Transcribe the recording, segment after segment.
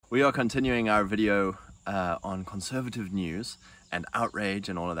We are continuing our video on conservative news and outrage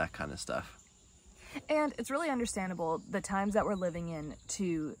and all of that kind of stuff. And it's really understandable the times that we're living in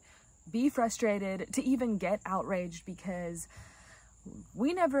to be frustrated, to even get outraged, because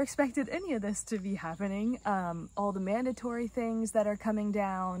we never expected any of this to be happening. All the mandatory things that are coming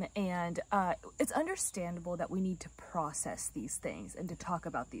down, and it's understandable that we need to process these things and to talk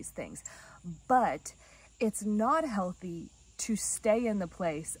about these things. But it's not healthy to stay in the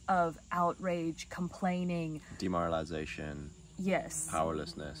place of outrage, complaining, Demoralization. Yes.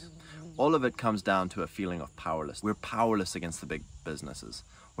 Powerlessness. All of it comes down to a feeling of powerless. We're powerless against the big businesses.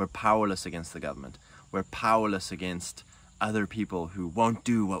 We're powerless against the government. We're powerless against other people who won't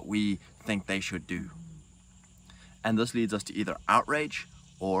do what we think they should do. And this leads us to either outrage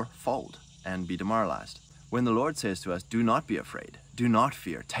or fold and be demoralized. When the Lord says to us, do not be afraid, do not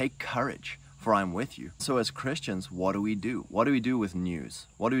fear, take courage, for I'm with you. So as Christians, what do we do? What do we do with news?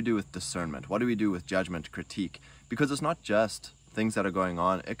 What do we do with discernment? What do we do with judgment, critique? Because it's not just things that are going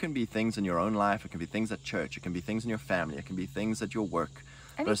on. It can be things in your own life. It can be things at church. It can be things in your family. It can be things at your work.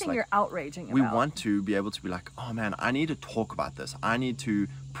 Anything like, you're outraging about. We want to be able to be like, oh man, I need to talk about this. I need to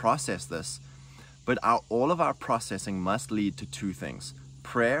process this. But all of our processing must lead to two things: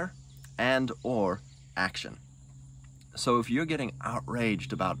 prayer and or action. So if you're getting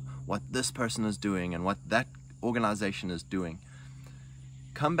outraged about what this person is doing and what that organization is doing,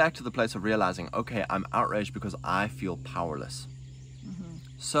 come back to the place of realizing, okay, I'm outraged because I feel powerless.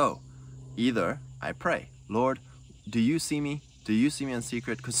 So either I pray, Lord, do you see me? Do you see me in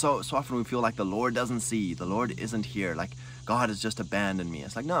secret? Because so often we feel like the Lord doesn't see, the Lord isn't here, like God has just abandoned me.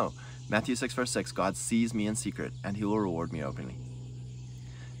 It's like, no, Matthew 6 verse 6, God sees me in secret and he will reward me openly.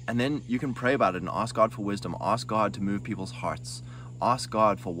 And then you can pray about it and ask God for wisdom, ask God to move people's hearts, ask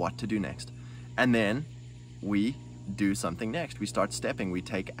God for what to do next. And then we do something next. We start stepping, we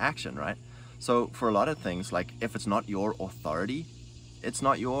take action, right? So for a lot of things, like if it's not your authority, it's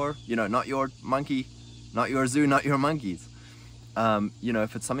not your, not your monkey, not your zoo, not your monkeys.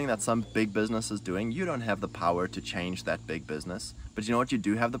 If it's something that some big business is doing, you don't have the power to change that big business. But you know what you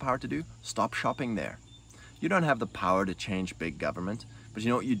do have the power to do? Stop shopping there. You don't have the power to change big government. But you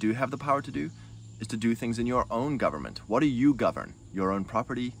know what you do have the power to do? Is to do things in your own government. What do you govern? Your own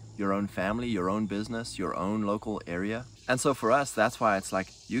property, your own family, your own business, your own local area. And so for us, that's why it's like,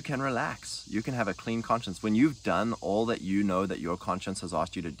 you can relax. You can have a clean conscience. When you've done all that you know that your conscience has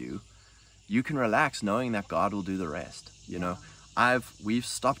asked you to do, you can relax knowing that God will do the rest. We've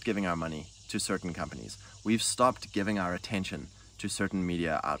stopped giving our money to certain companies. We've stopped giving our attention to certain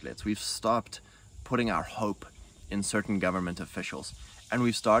media outlets. We've stopped putting our hope in certain government officials. And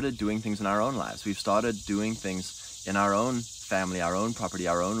we've started doing things in our own lives. We've started doing things in our own family, our own property,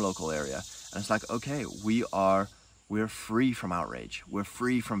 our own local area. And it's like, okay, we're free from outrage. We're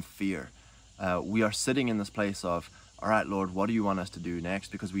free from fear. We are sitting in this place of, all right, Lord, what do you want us to do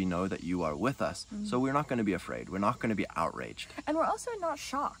next? Because we know that you are with us. So we're not going to be afraid. We're not going to be outraged. And we're also not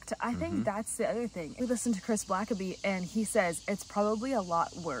shocked. I think that's the other thing. We listened to Chris Blackaby, and he says it's probably a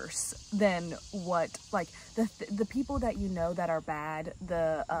lot worse than what, like, the people that you know that are bad,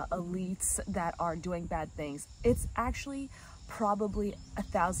 the elites that are doing bad things. It's actually probably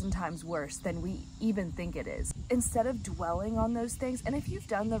 1,000 times worse than we even think it is. Instead of dwelling on those things, and if you've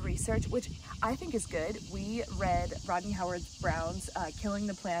done the research, which I think is good, we read Rodney Howard-Browne's Killing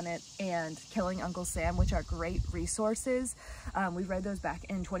the Planet and Killing Uncle Sam, which are great resources. We read those back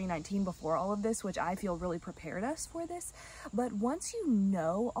in 2019 before all of this, which I feel really prepared us for this. But once you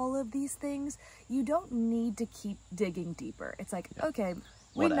know all of these things, you don't need to keep digging deeper. It's like, okay,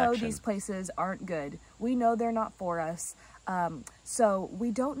 we know these places aren't good. We know they're not for us. So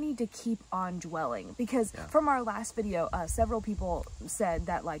we don't need to keep on dwelling, because from our last video, several people said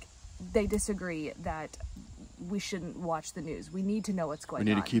that, like, they disagree that we shouldn't watch the news. We need to know what's going on.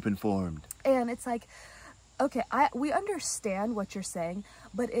 We need to keep informed. And it's like, okay, we understand what you're saying,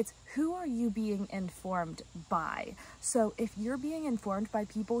 but it's who are you being informed by? So if you're being informed by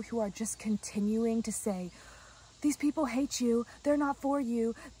people who are just continuing to say, these people hate you, they're not for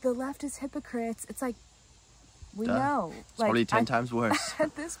you, the left is hypocrites, it's like, we know. It's probably 10 times worse.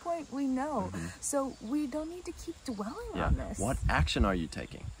 At this point, we know. So we don't need to keep dwelling on this. What action are you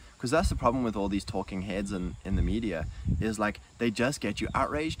taking? Because that's the problem with all these talking heads in the media, is like, they just get you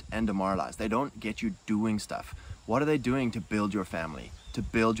outraged and demoralized. They don't get you doing stuff. What are they doing to build your family, to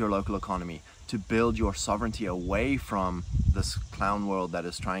build your local economy, to build your sovereignty away from this clown world that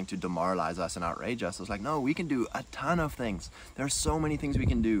is trying to demoralize us and outrage us? It's like, no, we can do a ton of things. There are so many things we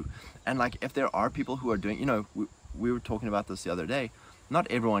can do. And like, if there are people who are doing, we were talking about this the other day, not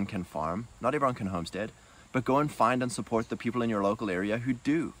everyone can farm, not everyone can homestead, but go and find and support the people in your local area who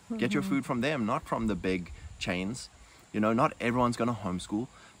do. Get your food from them, not from the big chains. You know, not everyone's going to homeschool,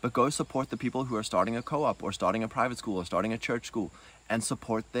 but go support the people who are starting a co-op or starting a private school or starting a church school, and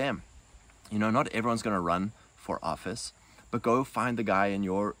support them. You know, not everyone's going to run for office, but go find the guy in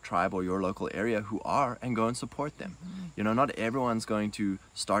your tribe or your local area who are, and go and support them. You know, not everyone's going to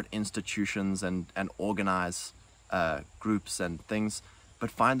start institutions and organize groups and things,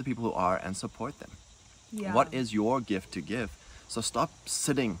 but find the people who are and support them. Yeah. What is your gift to give? So stop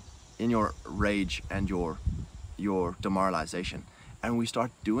sitting in your rage and your demoralization, and we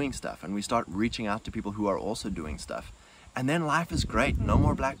start doing stuff, and we start reaching out to people who are also doing stuff. And then life is great. No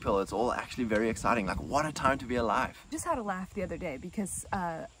more black pill. It's all actually very exciting. Like, what a time to be alive. Just had a laugh the other day because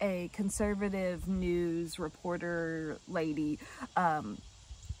a conservative news reporter lady,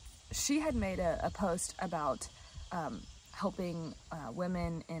 she had made a post about helping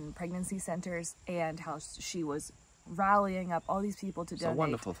women in pregnancy centers, and how she was rallying up all these people to donate a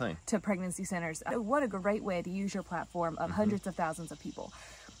wonderful thing to pregnancy centers. What a great way to use your platform of hundreds of thousands of people.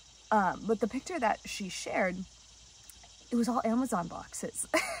 But the picture that she shared, it was all Amazon boxes.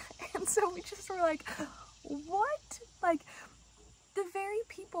 And so we just were like, what? Like, the very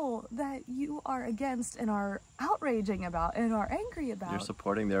people that you are against and are outraging about and are angry about, you're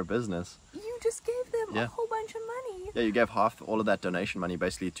supporting their business. You just gave them a whole bunch of money. Yeah, you gave half all of that donation money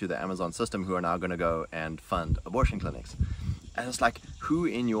basically to the Amazon system, who are now going to go and fund abortion clinics. And it's like, who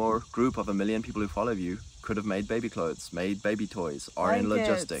in your group of 1 million people who follow you could have made baby clothes, made baby toys, are in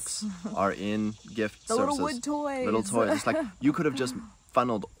logistics, are in gift services, little wood toys. Little toys. It's like, you could have just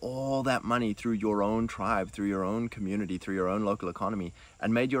funneled all that money through your own tribe, through your own community, through your own local economy,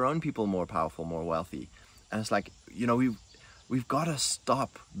 and made your own people more powerful, more wealthy. And it's like, you know, we've got to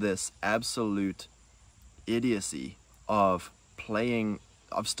stop this absolute idiocy of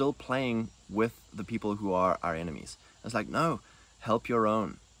still playing with the people who are our enemies. It's like, no, help your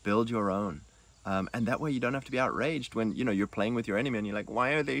own, build your own. And that way you don't have to be outraged when, you know, you're playing with your enemy and you're like,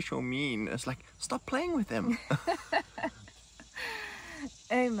 why are they so mean? It's like, stop playing with them.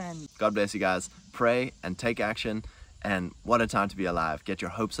 Amen. God bless you guys. Pray and take action. And what a time to be alive. Get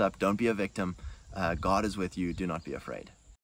your hopes up. Don't be a victim. God is with you. Do not be afraid.